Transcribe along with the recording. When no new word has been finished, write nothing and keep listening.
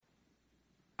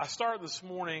I start this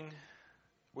morning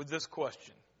with this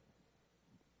question.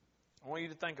 I want you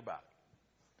to think about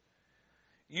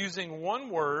it. Using one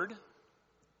word,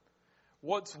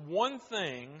 what's one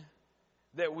thing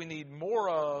that we need more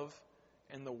of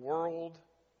in the world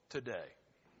today?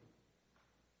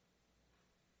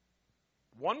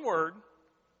 One word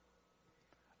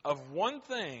of one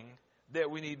thing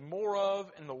that we need more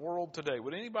of in the world today.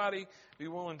 Would anybody be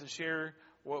willing to share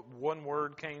what one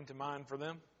word came to mind for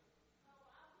them?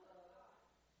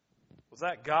 Was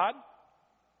that God?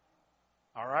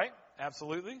 All right,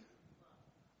 absolutely.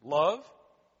 Love.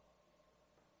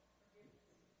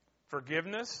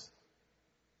 Forgiveness.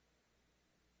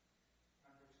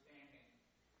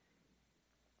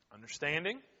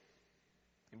 Understanding.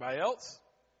 Anybody else?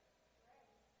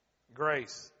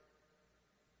 Grace.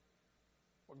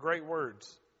 What great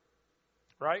words,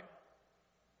 right?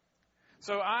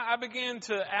 So I began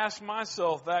to ask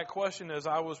myself that question as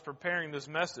I was preparing this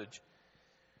message.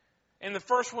 And the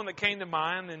first one that came to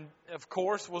mind, and of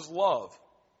course, was love.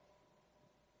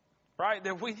 Right?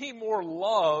 That we need more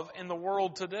love in the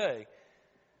world today.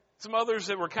 Some others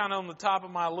that were kind of on the top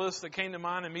of my list that came to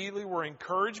mind immediately were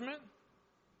encouragement,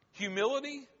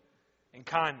 humility, and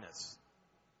kindness.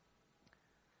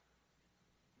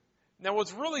 Now,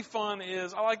 what's really fun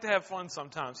is I like to have fun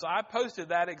sometimes. So I posted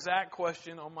that exact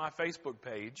question on my Facebook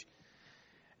page,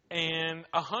 and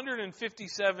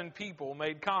 157 people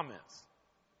made comments.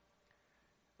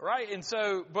 Right? And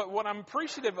so, but what I'm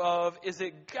appreciative of is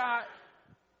it got,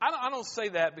 I don't say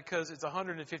that because it's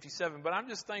 157, but I'm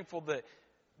just thankful that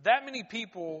many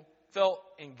people felt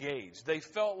engaged. They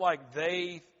felt like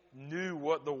they knew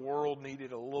what the world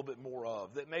needed a little bit more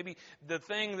of. That maybe the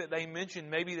thing that they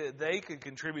mentioned, maybe that they could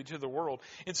contribute to the world.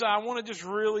 And so I want to just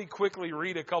really quickly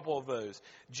read a couple of those.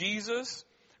 Jesus,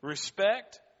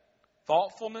 respect,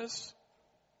 thoughtfulness,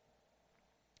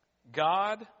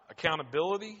 God,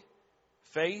 accountability,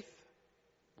 faith,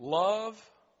 love,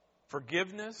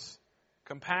 forgiveness,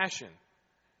 compassion,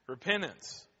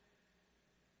 repentance,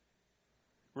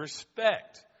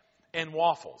 respect, and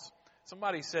waffles.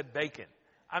 Somebody said bacon.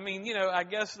 I mean, I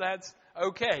guess that's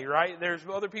okay, right? There's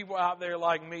other people out there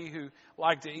like me who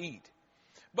like to eat.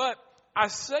 But I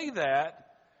say that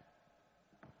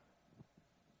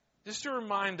just to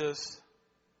remind us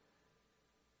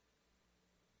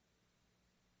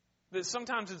that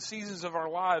sometimes in seasons of our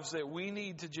lives that we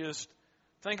need to just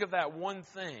think of that one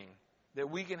thing that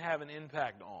we can have an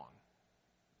impact on.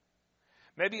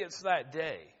 Maybe it's that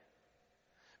day.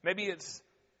 Maybe it's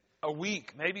a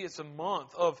week. Maybe it's a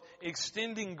month of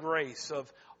extending grace, of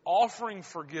offering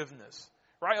forgiveness,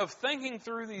 right? Of thinking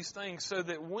through these things so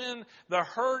that when the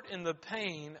hurt and the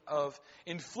pain of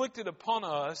inflicted upon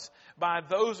us by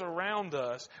those around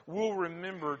us, we'll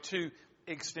remember to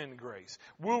extend grace.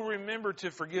 We'll remember to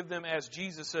forgive them as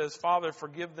Jesus says, Father,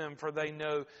 forgive them for they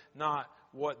know not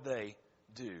what they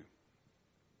do.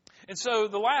 And so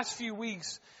the last few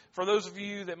weeks, for those of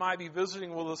you that might be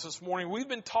visiting with us this morning, we've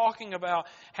been talking about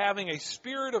having a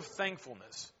spirit of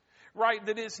thankfulness, right?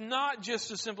 That it's not just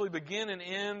to simply begin and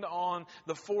end on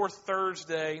the fourth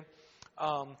Thursday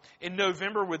in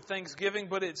November with Thanksgiving,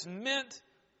 but it's meant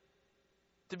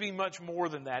to be much more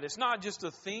than that. It's not just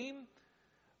a theme,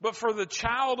 but for the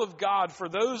child of God, for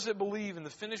those that believe in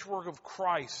the finished work of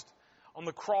Christ on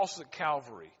the cross at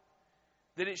Calvary,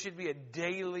 that it should be a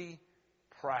daily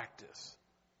practice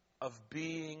of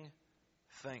being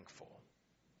thankful.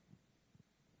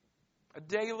 A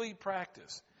daily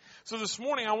practice. So this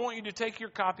morning I want you to take your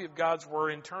copy of God's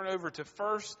Word and turn over to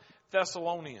 1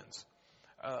 Thessalonians.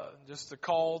 Just a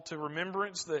call to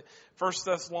remembrance that 1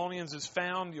 Thessalonians is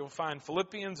found. You'll find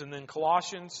Philippians and then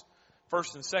Colossians,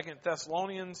 1st and 2nd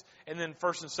Thessalonians, and then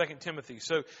 1st and 2nd Timothy.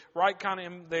 So right kind of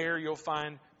in there you'll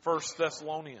find 1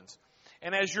 Thessalonians.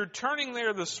 And as you're turning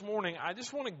there this morning, I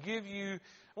just want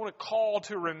to call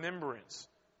to remembrance,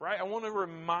 right? I want to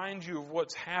remind you of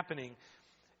what's happening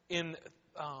in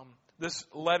this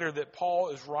letter that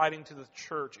Paul is writing to the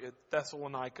church at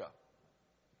Thessalonica,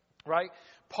 right?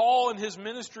 Paul and his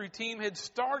ministry team had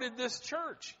started this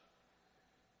church,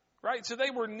 right? So they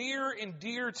were near and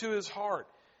dear to his heart.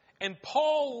 And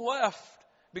Paul left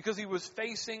because he was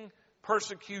facing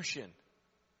persecution.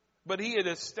 But he had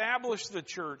established the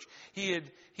church. He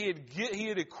had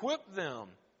equipped them.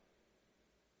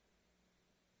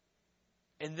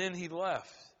 And then he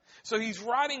left. So he's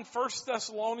writing 1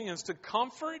 Thessalonians to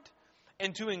comfort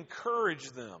and to encourage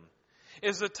them.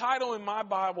 As the title in my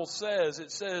Bible says,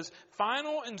 it says,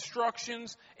 Final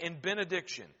Instructions and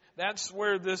Benediction. That's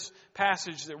where this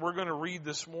passage that we're going to read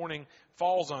this morning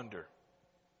falls under.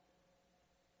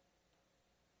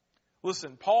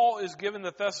 Listen, Paul is giving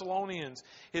the Thessalonians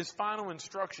his final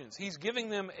instructions. He's giving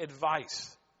them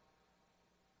advice.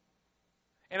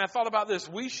 And I thought about this.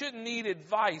 We shouldn't need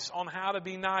advice on how to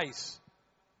be nice,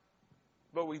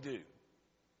 but we do.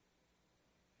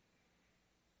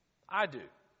 I do.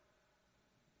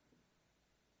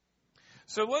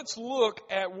 So let's look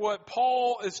at what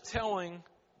Paul is telling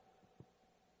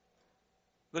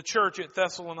the church at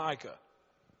Thessalonica.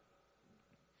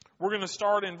 We're going to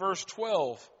start in verse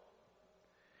 12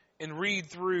 and read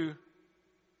through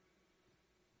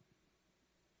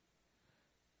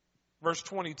verse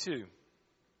 22.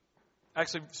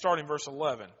 Actually, starting verse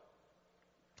 11.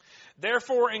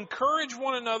 Therefore, encourage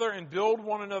one another and build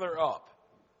one another up,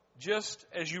 just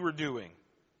as you are doing.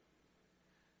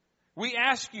 We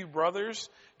ask you, brothers,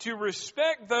 to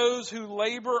respect those who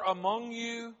labor among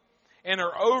you and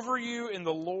are over you in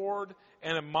the Lord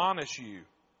and admonish you,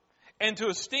 and to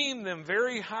esteem them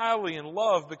very highly in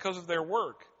love because of their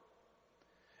work.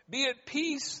 Be at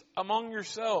peace among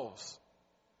yourselves.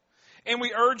 And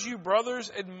we urge you,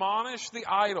 brothers, admonish the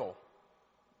idle,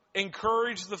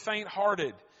 encourage the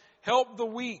faint-hearted, help the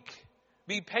weak,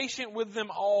 be patient with them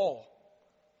all.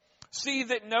 See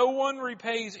that no one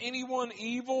repays anyone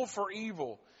evil for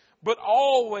evil, but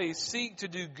always seek to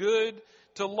do good,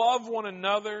 to love one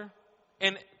another,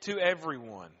 and to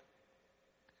everyone.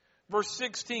 Verse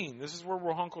 16, this is where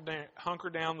we'll hunker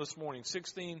down this morning,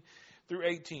 16 through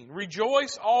 18.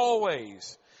 Rejoice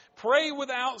always, pray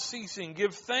without ceasing,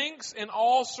 give thanks in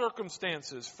all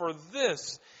circumstances, for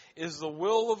this is the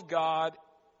will of God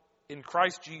in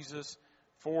Christ Jesus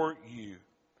for you.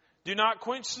 Do not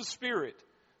quench the spirit.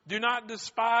 Do not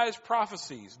despise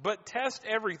prophecies, but test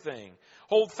everything.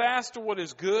 Hold fast to what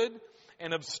is good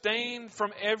and abstain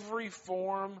from every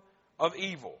form of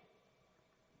evil.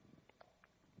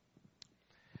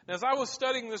 Now, as I was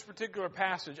studying this particular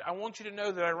passage, I want you to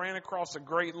know that I ran across a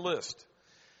great list.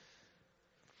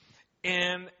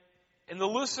 And the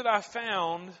list that I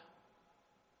found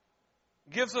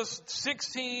gives us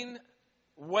 16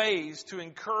 ways to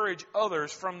encourage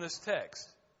others from this text.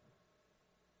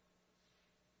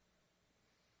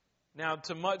 Now,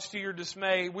 much to your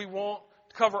dismay, we won't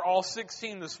cover all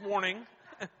 16 this morning.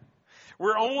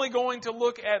 We're only going to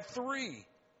look at 3.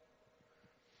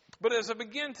 But as I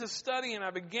began to study and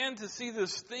I began to see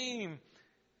this theme,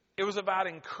 it was about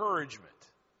encouragement.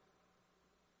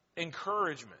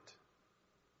 Encouragement.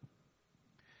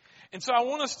 And so I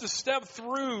want us to step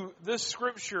through this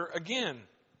scripture again.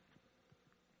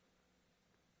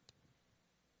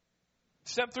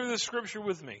 Step through this scripture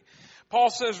with me. Paul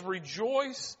says,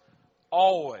 rejoice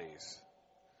always.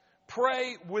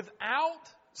 Pray without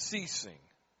ceasing.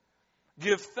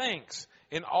 Give thanks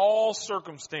in all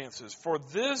circumstances, for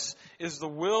this is the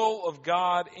will of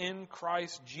God in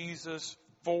Christ Jesus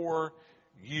for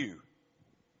you.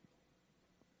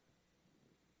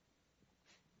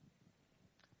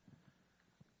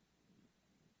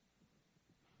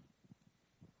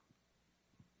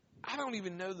 I don't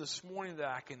even know this morning that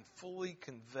I can fully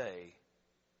convey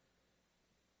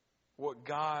what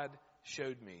God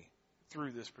showed me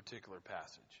through this particular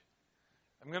passage.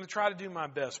 I'm going to try to do my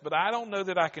best, but I don't know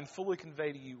that I can fully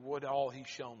convey to you what all He's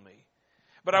shown me.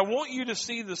 But I want you to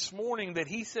see this morning that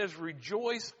He says,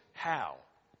 rejoice how?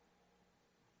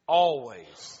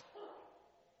 Always.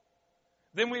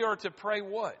 Then we are to pray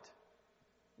what?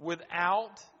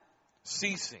 Without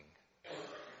ceasing.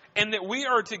 And that we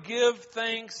are to give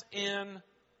thanks in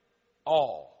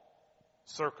all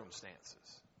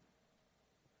circumstances.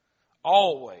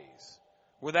 Always.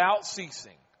 Without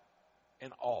ceasing.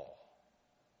 In all.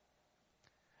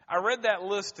 I read that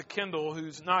list to Kendall,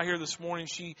 who's not here this morning.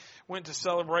 She went to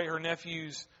celebrate her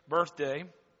nephew's birthday.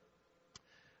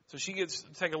 So she gets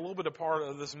to take a little bit of part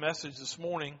of this message this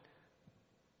morning.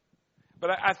 But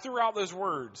I threw out those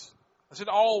words. I said,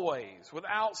 always,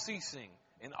 without ceasing,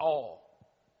 in all.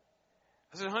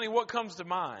 I said, honey, what comes to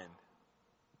mind?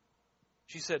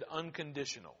 She said,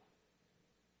 unconditional.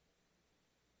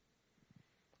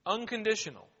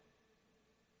 Unconditional.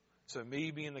 So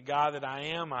me being the guy that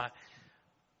I am, I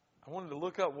wanted to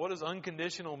look up, what does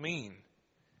unconditional mean?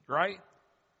 Right?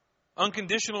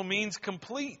 Unconditional means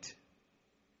complete.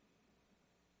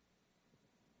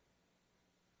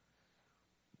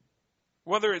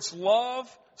 Whether it's love,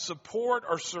 support,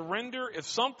 or surrender, if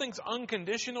something's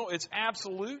unconditional, it's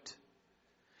absolute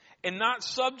and not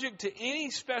subject to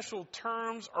any special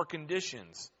terms or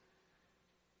conditions.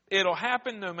 It'll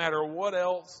happen no matter what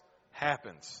else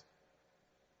happens.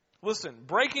 Listen,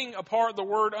 breaking apart the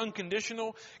word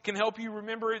unconditional can help you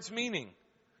remember its meaning.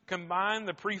 Combine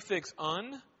the prefix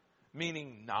un,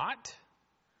 meaning not,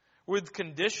 with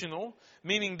conditional,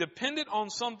 meaning dependent on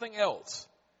something else.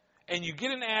 And you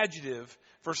get an adjective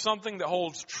for something that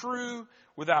holds true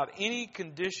without any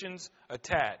conditions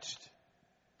attached.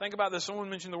 Think about this.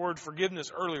 Someone mentioned the word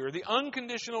forgiveness earlier. The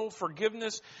unconditional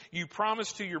forgiveness you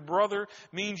promise to your brother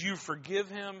means you forgive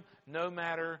him no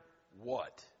matter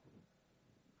what.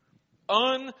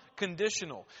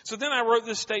 Unconditional. So then I wrote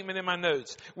this statement in my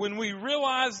notes. When we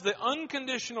realize the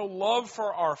unconditional love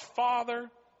for our Father,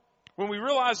 when we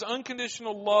realize the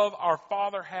unconditional love our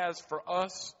Father has for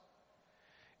us,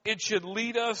 it should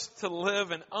lead us to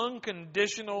live an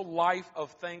unconditional life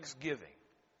of thanksgiving.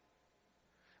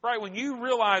 Right? When you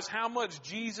realize how much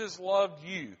Jesus loved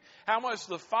you, how much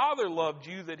the Father loved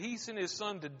you, that He sent His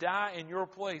Son to die in your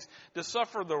place, to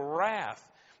suffer the wrath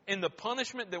and the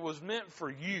punishment that was meant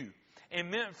for you and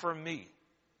meant for me,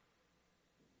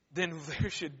 then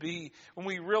there should be, when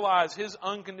we realize His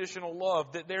unconditional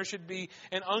love, that there should be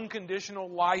an unconditional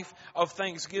life of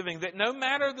thanksgiving. That no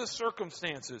matter the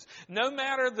circumstances, no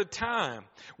matter the time,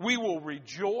 we will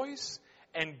rejoice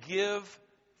and give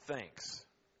thanks.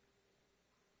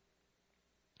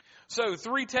 So,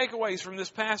 3 takeaways from this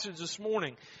passage this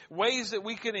morning. Ways that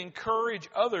we can encourage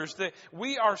others, that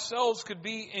we ourselves could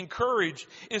be encouraged,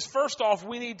 is first off,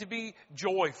 we need to be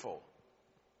joyful.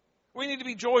 We need to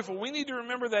be joyful. We need to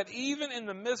remember that even in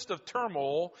the midst of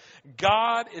turmoil,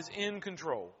 God is in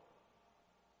control.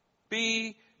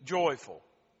 Be joyful.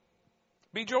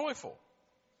 Be joyful.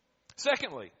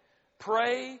 Secondly,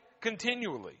 pray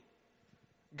continually.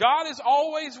 God is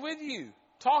always with you.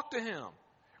 Talk to Him.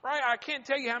 Right? I can't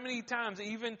tell you how many times,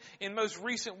 even in most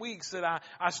recent weeks, that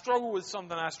I struggle with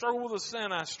something. I struggle with a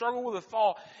sin. I struggle with a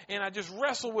thought. And I just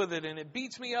wrestle with it. And it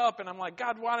beats me up. And I'm like,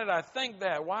 God, why did I think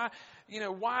that? Why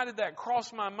did that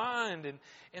cross my mind?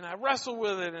 And I wrestle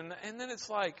with it. And then it's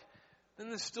like,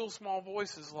 then this still small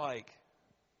voice is like,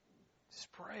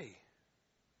 just pray.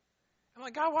 I'm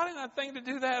like, God, why didn't I think to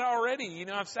do that already?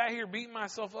 I've sat here beating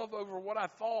myself up over what I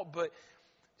thought. But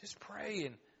just pray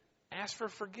and ask for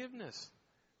forgiveness.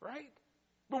 Right?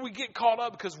 But we get caught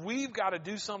up because we've got to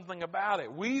do something about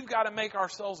it. We've got to make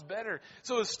ourselves better.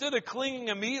 So instead of clinging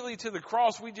immediately to the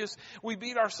cross, we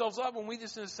beat ourselves up and we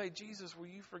just need to say, Jesus, will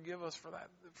you forgive us for that?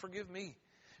 Forgive me.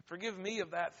 Forgive me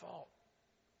of that thought.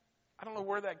 I don't know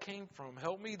where that came from.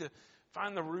 Help me to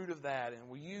find the root of that. And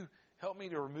will you help me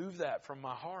to remove that from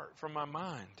my heart, from my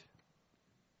mind?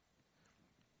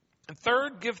 And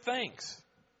third, give thanks.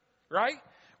 Right?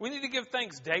 We need to give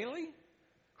thanks daily.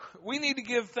 We need to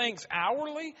give thanks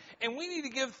hourly, and we need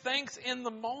to give thanks in the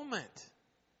moment.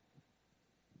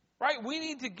 Right? We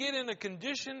need to get in a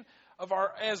condition of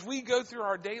as we go through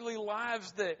our daily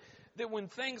lives that when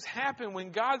things happen,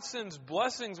 when God sends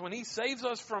blessings, when He saves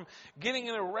us from getting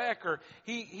in a wreck, or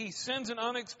He sends an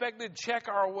unexpected check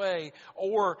our way,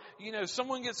 or,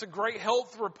 someone gets a great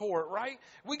health report, right?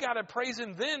 We got to praise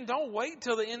Him then. Don't wait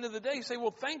till the end of the day. Say,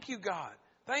 well, thank you, God.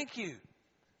 Thank you.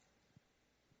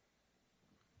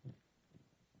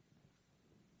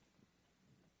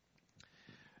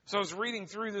 So I was reading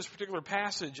through this particular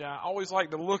passage. I always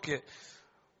like to look at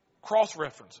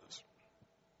cross-references.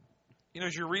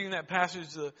 As you're reading that passage,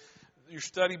 your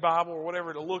study Bible or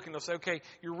whatever, to look and they'll say, okay,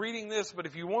 you're reading this, but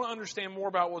if you want to understand more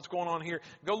about what's going on here,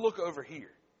 go look over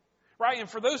here. Right? And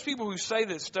for those people who say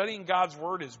that studying God's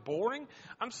Word is boring,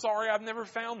 I'm sorry, I've never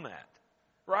found that.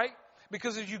 Right?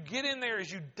 Because as you get in there, as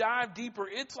you dive deeper,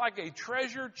 it's like a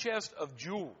treasure chest of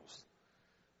jewels.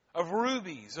 Of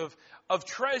rubies, of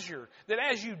treasure, that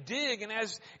as you dig and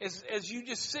as you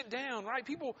just sit down, right?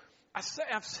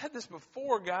 I've said this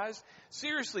before, guys.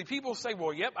 Seriously, people say,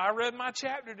 well, yep, I read my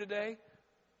chapter today.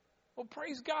 Well,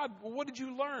 praise God. Well, what did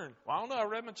you learn? Well, I don't know. I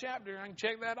read my chapter. I can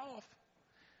check that off.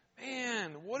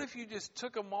 Man, what if you just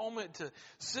took a moment to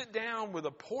sit down with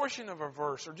a portion of a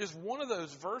verse or just one of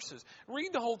those verses?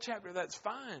 Read the whole chapter. That's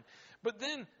fine. But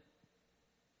then,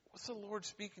 what's the Lord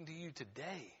speaking to you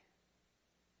today?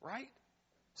 Right?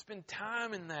 Spend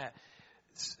time in that.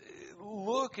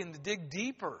 Look and dig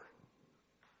deeper.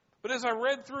 But as I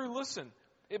read through, listen,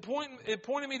 it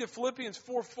pointed me to Philippians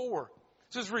 4:4. It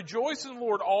says, rejoice in the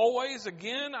Lord always.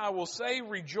 Again, I will say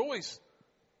rejoice.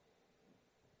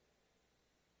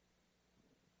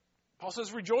 Paul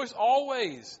says rejoice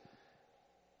always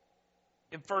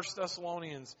in 1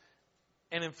 Thessalonians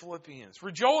and in Philippians.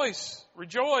 Rejoice.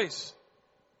 Rejoice.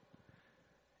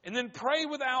 And then pray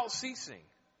without ceasing.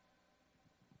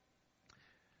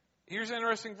 Here's an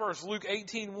interesting verse, Luke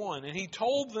 18:1. And He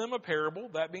told them a parable,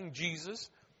 that being Jesus,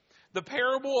 the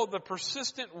parable of the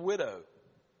persistent widow.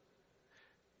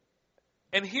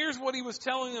 And here's what He was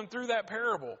telling them through that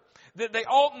parable. That they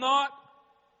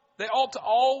ought to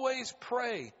always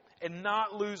pray and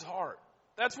not lose heart.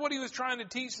 That's what he was trying to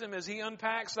teach them as he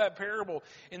unpacks that parable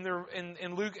in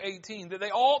Luke 18. That they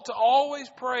ought to always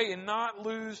pray and not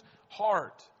lose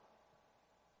heart.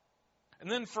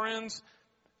 And then, friends,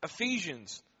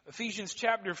 Ephesians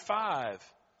chapter 5.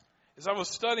 As I was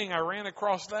studying, I ran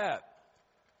across that.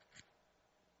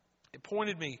 It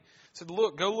pointed me, said,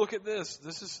 look, go look at this.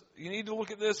 You need to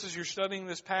look at this as you're studying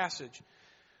this passage.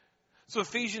 So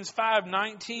Ephesians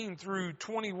 5:19 through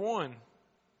 21.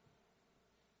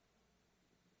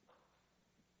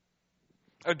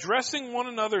 Addressing one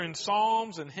another in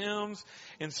psalms and hymns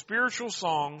and spiritual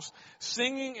songs,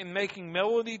 singing and making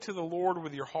melody to the Lord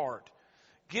with your heart,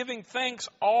 giving thanks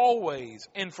always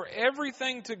and for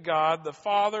everything to God the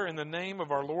Father in the name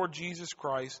of our Lord Jesus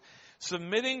Christ,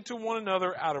 submitting to one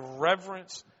another out of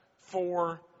reverence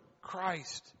for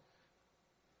Christ.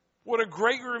 What a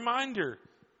great reminder.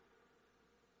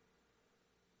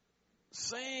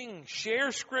 Sing,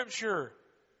 share Scripture.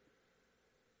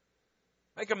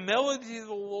 Make a melody to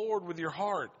the Lord with your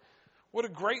heart. What a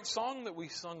great song that we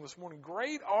sung this morning.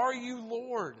 Great are you,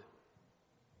 Lord.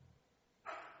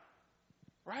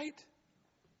 Right?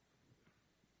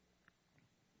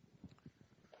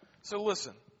 So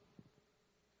listen.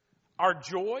 Our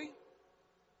joy,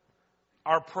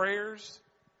 our prayers,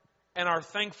 and our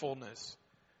thankfulness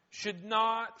should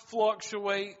not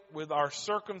fluctuate with our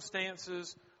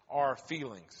circumstances or our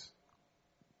feelings.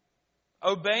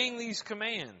 Obeying these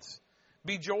commands,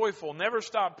 be joyful, never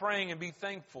stop praying, and be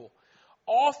thankful,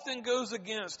 often goes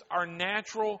against our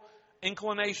natural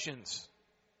inclinations.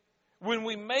 When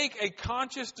we make a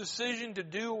conscious decision to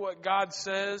do what God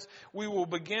says, we will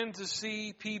begin to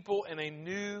see people in a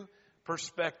new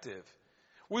perspective.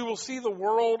 We will see the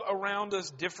world around us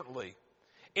differently.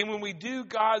 And when we do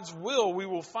God's will, we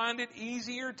will find it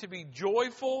easier to be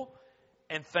joyful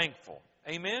and thankful.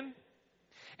 Amen?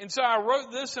 And so I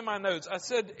wrote this in my notes. I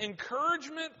said,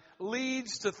 encouragement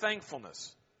leads to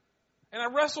thankfulness. And I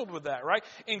wrestled with that, right?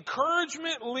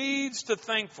 Encouragement leads to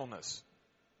thankfulness.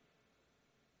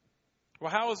 Well,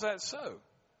 how is that so?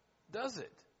 Does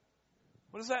it?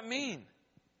 What does that mean?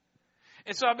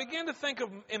 And so I began to think of,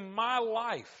 in my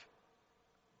life,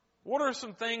 what are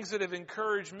some things that have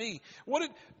encouraged me? What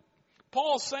did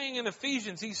Paul's saying in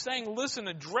Ephesians? He's saying, listen,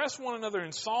 address one another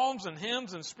in psalms and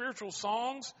hymns and spiritual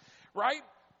songs, right?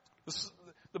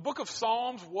 The book of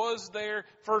Psalms was their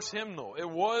first hymnal. It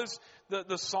was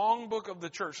the song book of the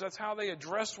church. That's how they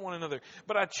addressed one another.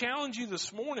 But I challenge you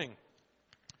this morning.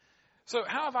 So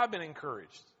how have I been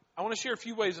encouraged? I want to share a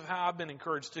few ways of how I've been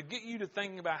encouraged to get you to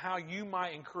thinking about how you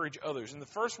might encourage others. And the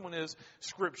first one is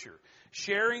Scripture.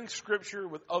 Sharing Scripture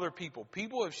with other people.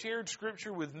 People have shared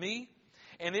Scripture with me,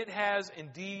 and it has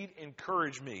indeed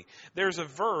encouraged me. There's a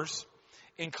verse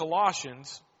in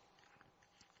Colossians.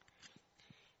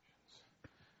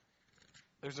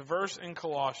 There's a verse in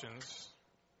Colossians,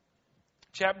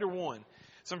 chapter 1.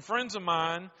 Some friends of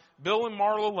mine, Bill and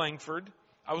Marla Langford,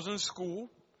 I was in school,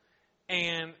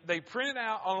 and they printed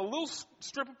out on a little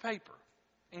strip of paper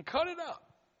and cut it up.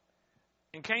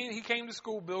 And he came to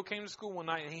school, Bill came to school one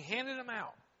night, and he handed them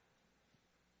out.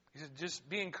 He said, just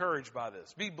be encouraged by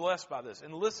this. Be blessed by this.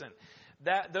 And listen,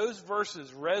 those verses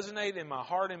resonate in my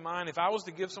heart and mind. If I was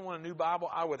to give someone a new Bible,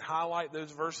 I would highlight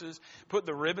those verses, put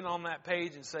the ribbon on that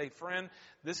page and say, friend,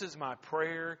 this is my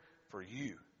prayer for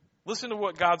you. Listen to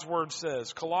what God's Word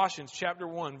says. Colossians chapter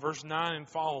 1, verse 9 and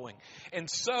following. And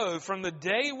so, from the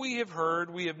day we have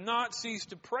heard, we have not ceased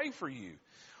to pray for you,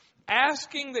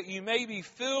 asking that you may be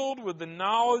filled with the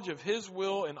knowledge of His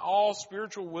will in all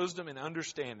spiritual wisdom and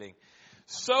understanding,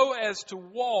 so as to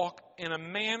walk in a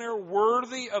manner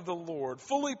worthy of the Lord,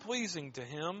 fully pleasing to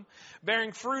Him,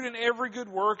 bearing fruit in every good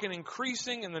work and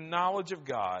increasing in the knowledge of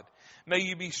God. May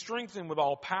you be strengthened with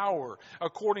all power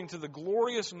according to the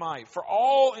glorious might, for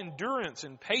all endurance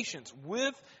and patience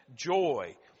with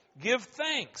joy. Give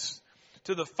thanks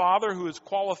to the Father who has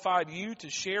qualified you to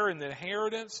share in the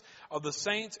inheritance of the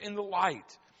saints in the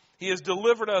light. He has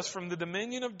delivered us from the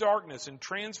dominion of darkness and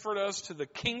transferred us to the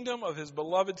kingdom of His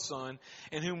beloved Son,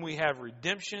 in whom we have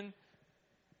redemption,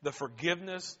 the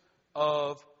forgiveness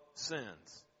of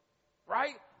sins.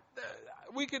 Right?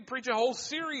 We could preach a whole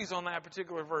series on that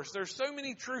particular verse. There's so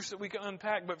many truths that we can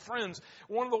unpack. But friends,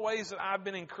 one of the ways that I've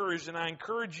been encouraged, and I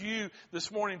encourage you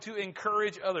this morning to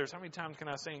encourage others. How many times can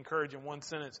I say encourage in one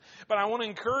sentence? But I want to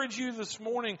encourage you this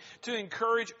morning to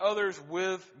encourage others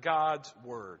with God's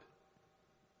Word.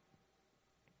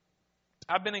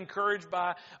 I've been encouraged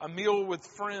by a meal with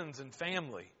friends and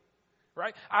family,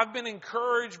 right? I've been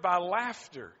encouraged by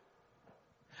laughter.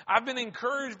 I've been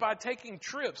encouraged by taking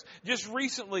trips. Just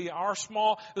recently,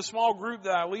 the small group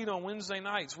that I lead on Wednesday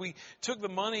nights, we took the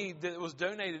money that was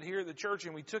donated here at the church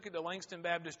and we took it to Langston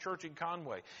Baptist Church in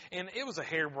Conway. And it was a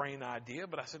harebrained idea,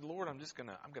 but I said, Lord, I'm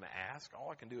gonna ask.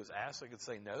 All I can do is ask. I could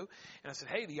say no. And I said,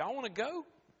 hey, do y'all want to go?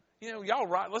 Y'all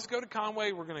right? Let's go to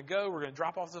Conway. We're going to go. We're going to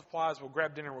drop off the supplies. We'll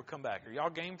grab dinner. We'll come back. Are y'all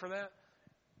game for that?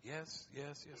 Yes.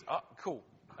 Oh, cool.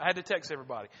 I had to text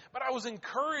everybody. But I was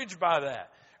encouraged by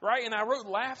that, right? And I wrote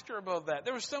laughter above that.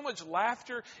 There was so much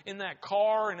laughter in that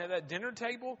car and at that dinner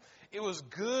table. It was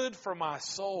good for my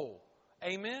soul.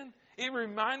 Amen? It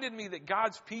reminded me that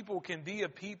God's people can be a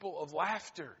people of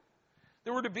laughter.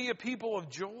 They were to be a people of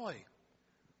joy.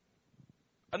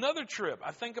 Another trip,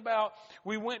 I think about,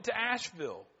 we went to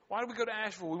Asheville. Why did we go to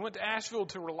Asheville? We went to Asheville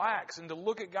to relax and to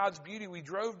look at God's beauty. We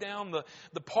drove down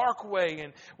the parkway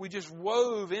and we just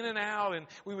wove in and out, and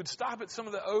we would stop at some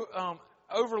of the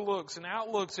overlooks and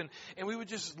outlooks, and we would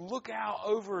just look out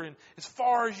over, and as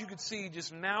far as you could see,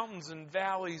 just mountains and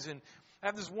valleys. And I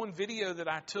have this one video that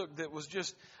I took that was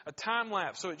just a time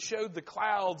lapse, so it showed the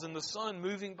clouds and the sun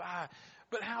moving by.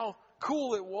 But how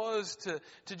cool it was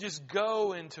to just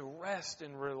go and to rest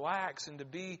and relax and to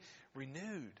be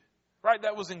renewed. Right?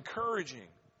 That was encouraging.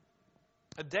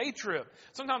 A day trip.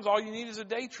 Sometimes all you need is a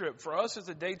day trip. For us, it's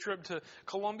a day trip to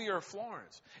Columbia or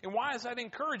Florence. And why is that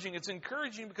encouraging? It's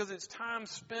encouraging because it's time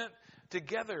spent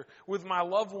together with my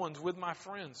loved ones, with my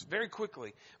friends. Very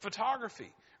quickly.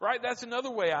 Photography. Right? That's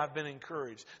another way I've been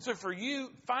encouraged. So for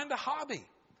you, find a hobby.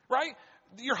 Right?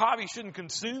 Your hobby shouldn't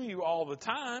consume you all the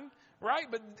time. Right?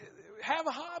 But have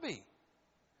a hobby.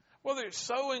 Whether it's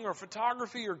sewing or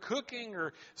photography or cooking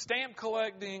or stamp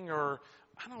collecting or,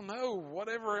 I don't know,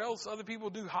 whatever else other people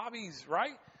do, hobbies,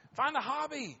 right? Find a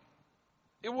hobby.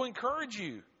 It will encourage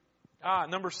you.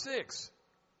 Number 6,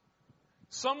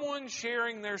 someone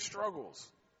sharing their struggles.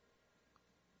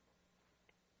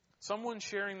 Someone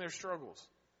sharing their struggles.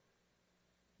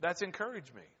 That's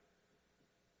encouraged me.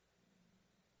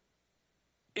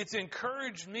 It's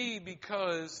encouraged me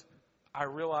because I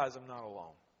realize I'm not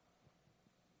alone.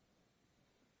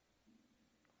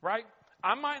 Right?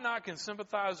 I might not can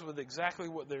sympathize with exactly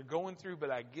what they're going through, but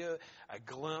I get a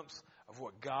glimpse of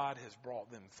what God has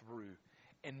brought them through.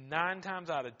 And 9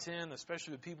 times out of 10,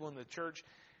 especially with people in the church,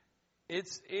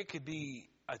 it could be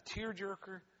a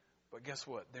tearjerker, but guess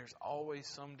what? There's always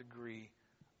some degree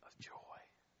of joy.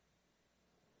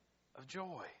 Of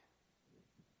joy.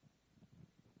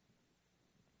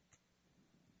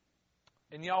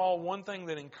 And y'all, one thing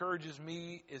that encourages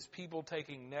me is people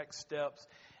taking next steps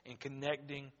and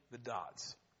connecting the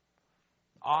dots.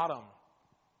 Autumn,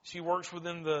 she works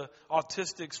within the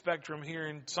autistic spectrum here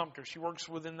in Sumter. She works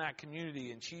within that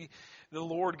community, and the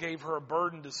Lord gave her a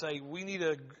burden to say, we need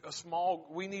a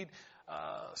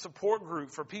support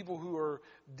group for people who are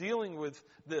dealing with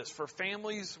this, for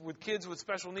families with kids with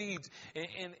special needs,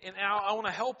 and I want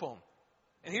to help them.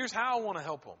 And here's how I want to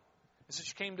help them. And so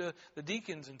she came to the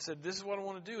deacons and said, this is what I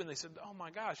want to do. And they said, oh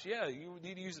my gosh, yeah, you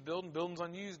need to use the building. Building's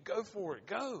unused. Go for it.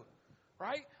 Go.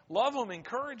 Right? Love them.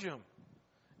 Encourage them.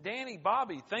 Danny,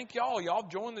 Bobby, thank y'all. Y'all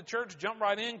joined the church, jump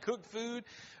right in, cook food,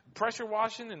 pressure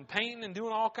washing and painting and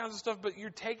doing all kinds of stuff. But you're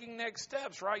taking next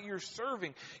steps, right? You're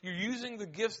serving. You're using the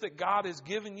gifts that God has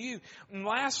given you. And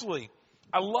lastly,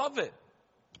 I love it.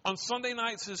 On Sunday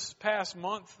nights this past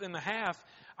month and a half,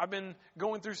 I've been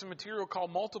going through some material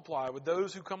called Multiply with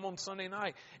those who come on Sunday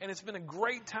night. And it's been a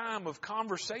great time of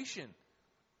conversation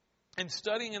and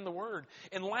studying in the Word.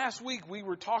 And last week we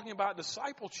were talking about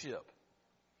discipleship.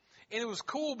 And it was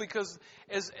cool because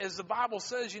as the Bible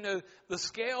says, the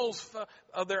scales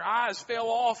of their eyes fell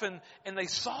off and they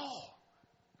saw.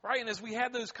 Right? And as we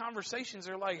had those conversations,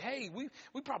 they're like, hey,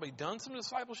 we've probably done some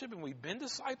discipleship and we've been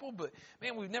discipled, but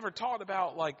man, we've never talked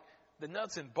about like the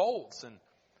nuts and bolts and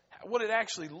what it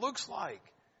actually looks like.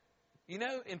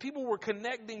 And people were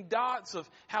connecting dots of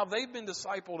how they've been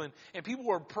discipled, and people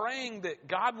were praying that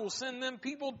God will send them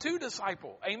people to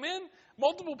disciple. Amen?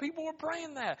 Multiple people were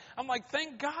praying that. I'm like,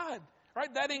 thank God.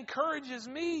 Right? That encourages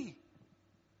me.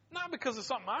 Not because of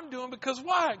something I'm doing, because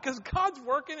why? Because God's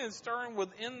working and stirring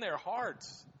within their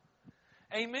hearts.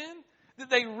 Amen? That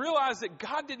they realize that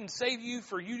God didn't save you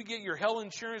for you to get your health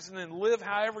insurance and then live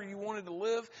however you wanted to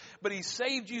live, but He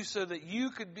saved you so that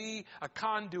you could be a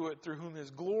conduit through whom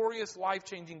His glorious,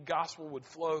 life-changing gospel would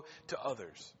flow to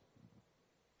others.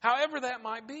 However that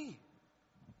might be.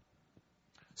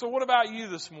 So what about you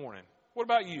this morning? What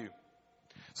about you?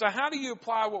 So how do you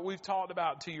apply what we've talked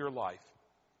about to your life?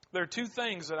 There are 2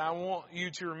 things that I want you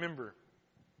to remember.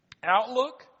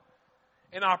 Outlook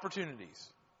and opportunities.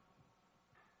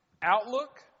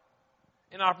 Outlook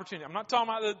and opportunity. I'm not talking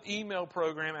about the email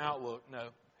program Outlook. No.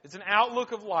 It's an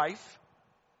outlook of life,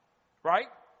 right?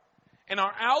 And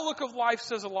our outlook of life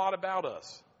says a lot about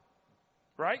us,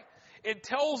 right? It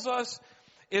tells us,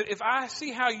 if I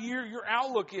see how your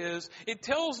outlook is, it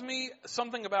tells me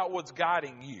something about what's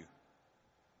guiding you.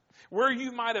 Where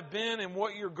you might have been and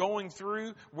what you're going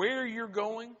through, where you're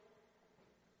going.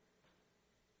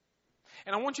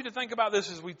 And I want you to think about this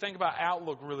as we think about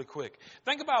outlook really quick.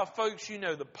 Think about folks you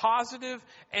know, the positive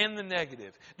and the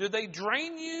negative. Do they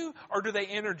drain you or do they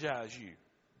energize you?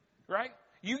 Right?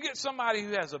 You get somebody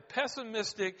who has a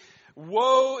pessimistic,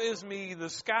 woe is me, the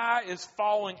sky is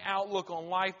falling outlook on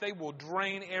life. They will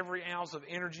drain every ounce of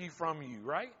energy from you,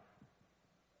 right?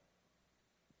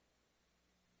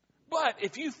 But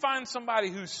if you find somebody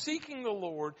who's seeking the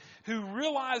Lord, who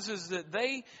realizes that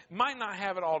they might not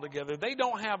have it all together, they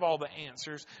don't have all the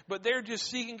answers, but they're just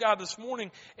seeking God this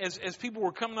morning as people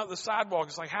were coming up the sidewalk,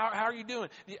 it's like, how are you doing?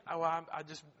 Oh, I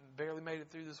just barely made it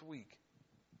through this week.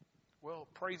 Well,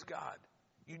 praise God.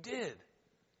 You did.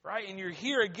 Right? And you're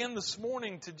here again this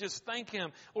morning to just thank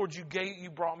Him. Lord, you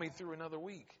brought me through another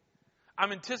week.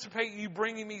 I'm anticipating you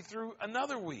bringing me through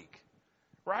another week.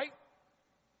 Right?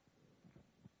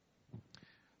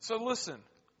 So listen,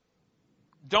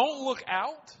 don't look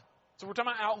out. So we're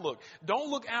talking about outlook.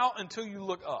 Don't look out until you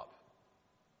look up.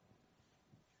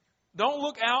 Don't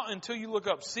look out until you look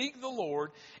up. Seek the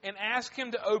Lord and ask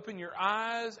Him to open your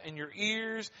eyes and your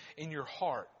ears and your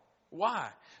heart. Why?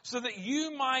 So that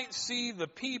you might see the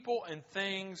people and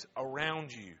things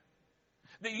around you.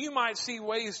 That you might see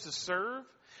ways to serve.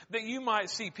 That you might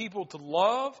see people to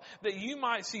love, that you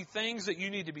might see things that you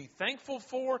need to be thankful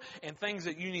for and things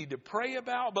that you need to pray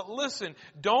about. But listen,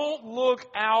 don't look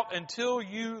out until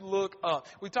you look up.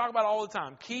 We talk about it all the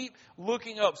time. Keep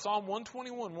looking up. Psalm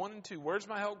 121, 1 and 2. Where's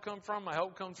my help come from? My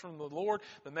help comes from the Lord,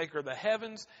 the maker of the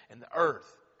heavens and the earth.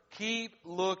 Keep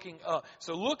looking up.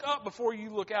 So look up before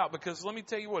you look out, because let me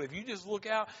tell you what, if you just look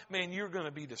out, man, you're going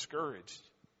to be discouraged.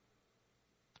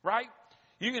 Right?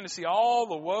 You're going to see all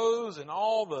the woes and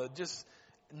all the just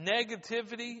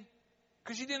negativity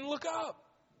because you didn't look up.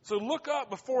 So look up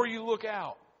before you look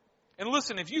out. And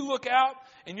listen, if you look out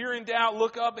and you're in doubt,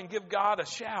 look up and give God a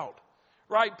shout.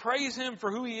 Right? Praise Him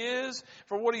for who He is,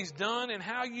 for what He's done, and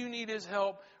how you need His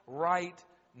help right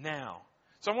now.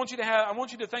 So I want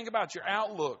you to think about your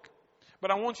outlook,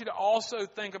 but I want you to also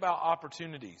think about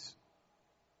opportunities.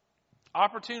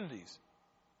 Opportunities.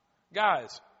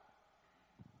 Guys,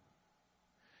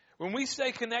 when we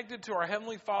stay connected to our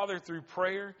Heavenly Father through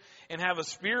prayer and have a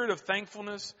spirit of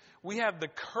thankfulness, we have the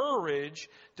courage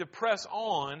to press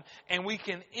on, and we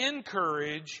can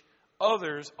encourage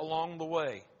others along the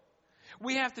way.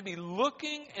 We have to be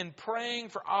looking and praying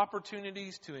for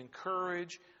opportunities to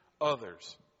encourage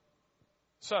others.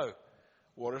 So,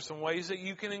 what are some ways that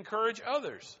you can encourage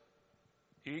others?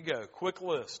 Here you go, quick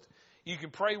list. You can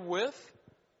pray with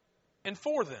and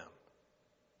for them.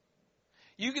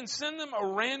 You can send them a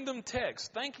random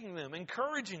text, thanking them,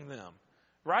 encouraging them,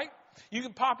 right? You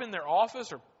can pop in their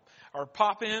office or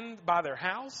pop in by their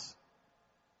house.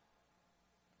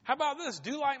 How about this?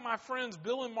 Do like my friends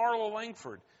Bill and Marla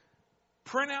Langford.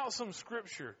 Print out some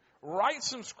scripture, write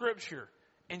some scripture,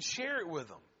 and share it with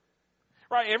them.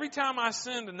 Right? Every time I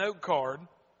send a note card,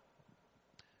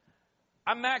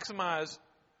 I maximize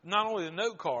not only the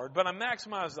note card, but I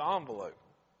maximize the envelope.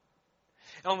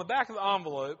 And on the back of the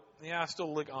envelope, I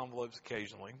still lick envelopes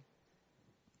occasionally.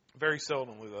 Very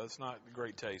seldomly, though. It's not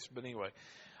great taste. But anyway,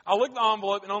 I lick the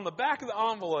envelope, and on the back of the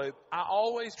envelope, I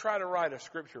always try to write a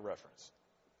scripture reference.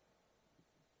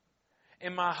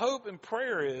 And my hope and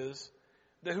prayer is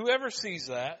that whoever sees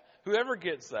that, whoever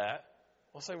gets that,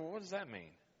 will say, well, what does that mean?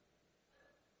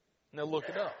 And they'll look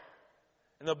it up.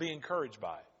 And they'll be encouraged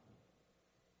by it.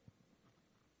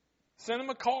 Send them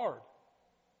a card.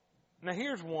 Now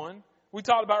here's one. We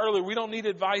talked about earlier, we don't need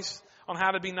advice on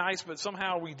how to be nice, but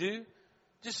somehow we do.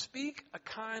 Just speak a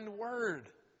kind word.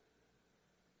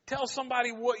 Tell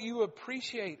somebody what you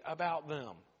appreciate about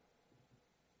them.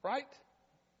 Right?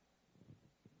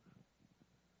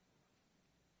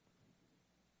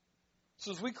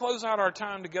 So as we close out our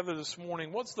time together this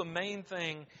morning, what's the main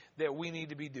thing that we need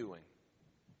to be doing?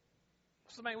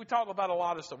 We talked about a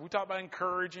lot of stuff. We talked about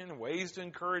encouraging, ways to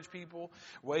encourage people,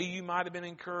 way you might have been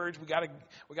encouraged. We got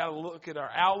to look at our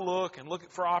outlook and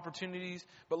look for opportunities.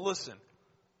 But listen,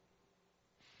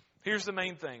 here's the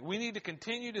main thing. We need to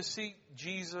continue to seek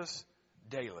Jesus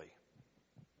daily.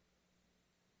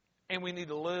 And we need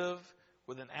to live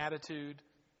with an attitude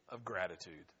of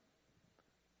gratitude.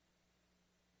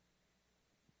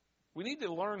 We need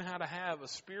to learn how to have a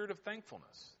spirit of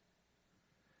thankfulness.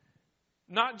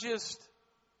 Not just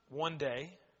one day,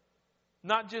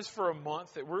 Not just for a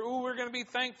month that we're going to be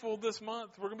thankful this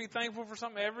month. We're going to be thankful for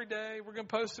something every day. We're going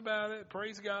to post about it.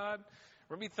 Praise God.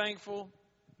 We're going to be thankful.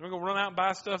 We're going to run out and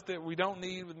buy stuff that we don't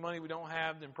need with money we don't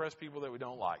have to impress people that we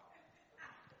don't like.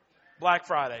 Black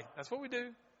Friday. That's what we do.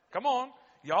 Come on.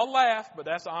 Y'all laugh, but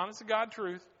that's the honest to God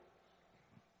truth.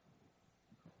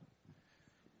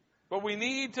 But we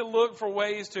need to look for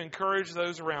ways to encourage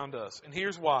those around us. And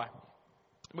here's why.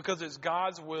 Because it's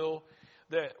God's will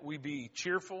that we be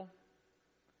cheerful,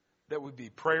 that we be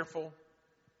prayerful,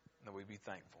 and that we be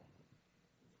thankful.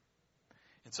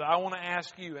 And so I want to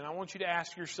ask you, and I want you to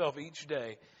ask yourself each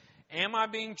day, am I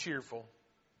being cheerful?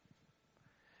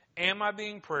 Am I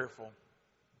being prayerful?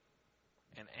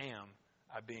 And am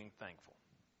I being thankful?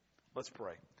 Let's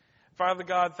pray. Father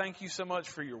God, thank you so much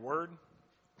for your word.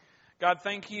 God,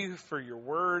 thank you for your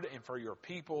word and for your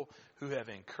people who have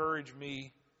encouraged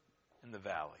me in the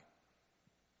valley.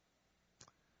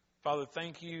 Father,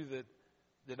 thank you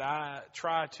that I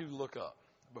try to look up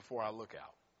before I look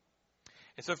out.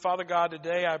 And so, Father God,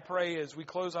 today I pray as we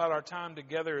close out our time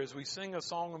together, as we sing a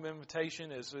song of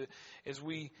invitation, as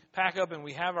we pack up and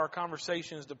we have our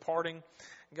conversations departing,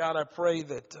 God, I pray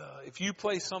that if you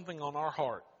place something on our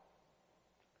heart,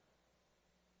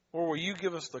 or will you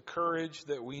give us the courage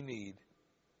that we need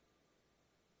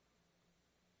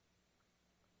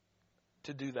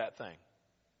to do that thing?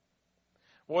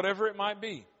 Whatever it might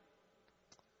be.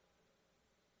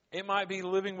 It might be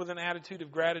living with an attitude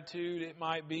of gratitude. It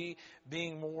might be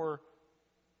being more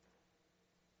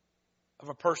of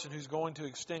a person who's going to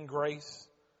extend grace,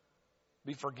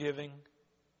 be forgiving.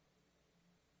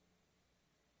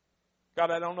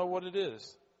 God, I don't know what it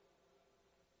is.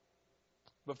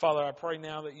 But Father, I pray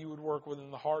now that you would work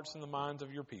within the hearts and the minds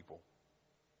of your people.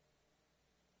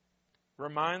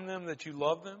 Remind them that you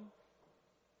love them.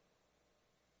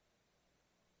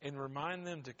 And remind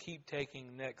them to keep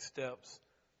taking next steps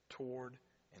toward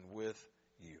and with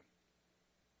you.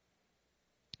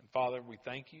 And Father, we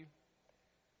thank you.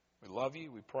 We love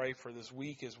you. We pray for this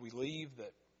week as we leave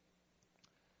that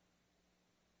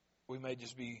we may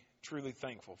just be truly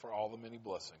thankful for all the many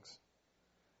blessings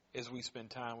as we spend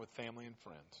time with family and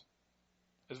friends,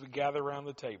 as we gather around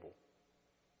the table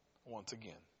once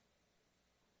again.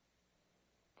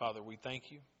 Father, we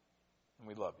thank you and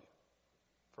we love you.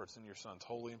 For it's in your Son's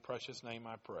holy and precious name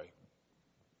I pray.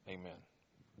 Amen.